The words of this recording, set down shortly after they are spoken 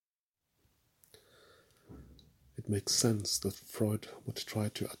makes sense that Freud would try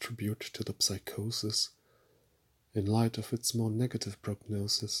to attribute to the psychosis, in light of its more negative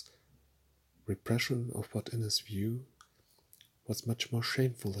prognosis, repression of what in his view was much more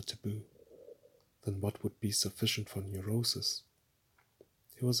shameful a taboo than what would be sufficient for neurosis.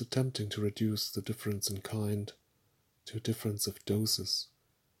 He was attempting to reduce the difference in kind to a difference of doses,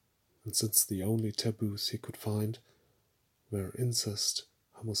 and since the only taboos he could find were incest,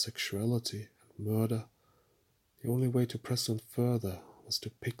 homosexuality, and murder, the only way to press on further was to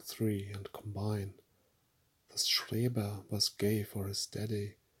pick three and combine. Thus Schreber was gay for his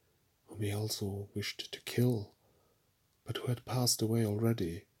daddy, whom he also wished to kill, but who had passed away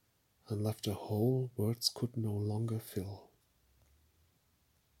already and left a hole words could no longer fill.